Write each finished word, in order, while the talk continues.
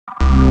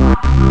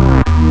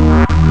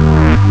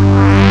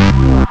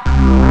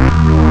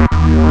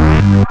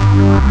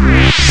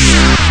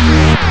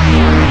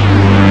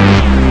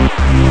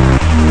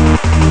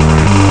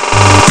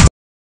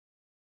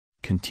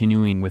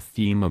Continuing with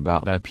theme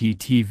about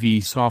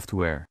IPTV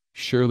software,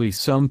 surely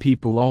some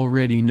people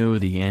already know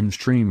the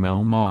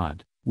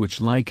StreamLmod, which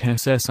like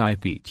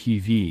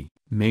SSIPTV,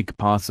 make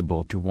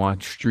possible to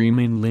watch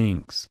streaming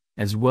links,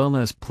 as well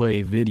as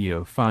play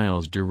video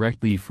files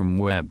directly from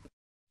web.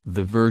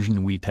 The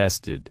version we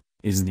tested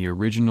is the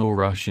original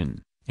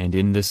Russian, and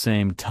in the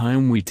same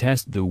time we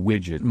test the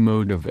widget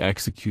mode of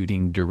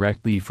executing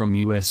directly from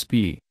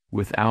USB,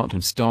 without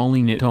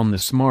installing it on the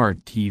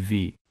smart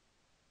TV.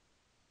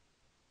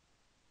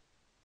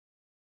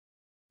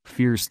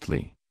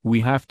 Firstly,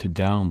 we have to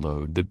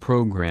download the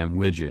program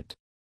widget.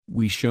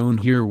 We shown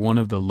here one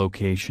of the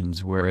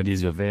locations where it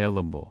is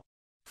available.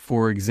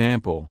 For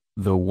example,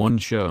 the one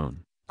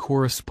shown,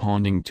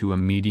 corresponding to a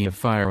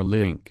MediaFire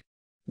link.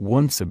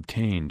 Once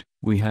obtained,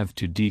 we have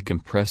to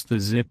decompress the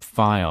zip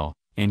file,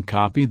 and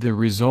copy the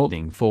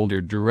resulting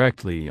folder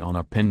directly on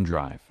a pen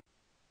drive.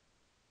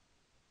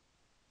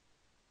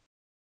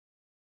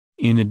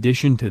 In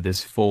addition to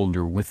this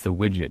folder with the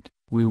widget,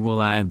 we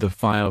will add the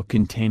file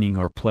containing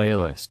our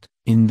playlist.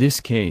 In this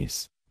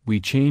case,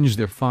 we change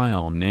the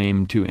file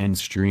name to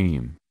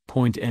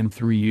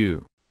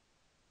nstream.m3u.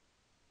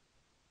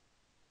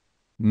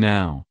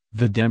 Now,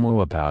 the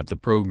demo about the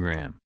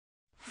program.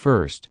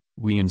 First,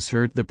 we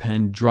insert the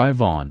pen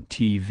drive on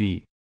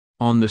TV.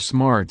 On the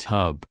Smart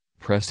Hub,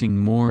 pressing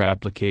More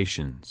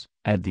Applications,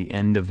 at the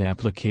end of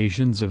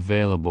Applications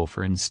Available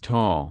for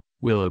Install,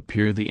 will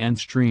appear the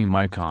Nstream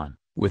icon,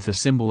 with a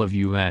symbol of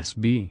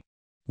USB.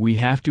 We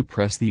have to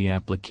press the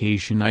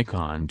application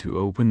icon to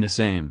open the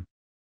same.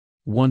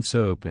 Once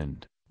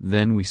opened,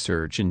 then we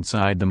search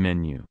inside the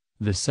menu,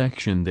 the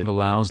section that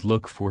allows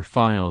look for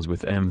files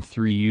with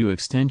M3U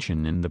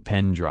extension in the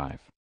pen drive.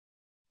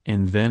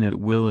 And then it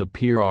will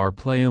appear our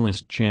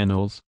playlist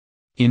channels.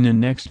 In the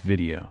next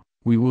video,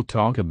 we will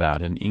talk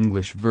about an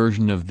English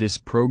version of this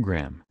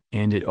program,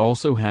 and it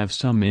also have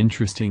some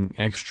interesting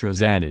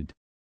extras added.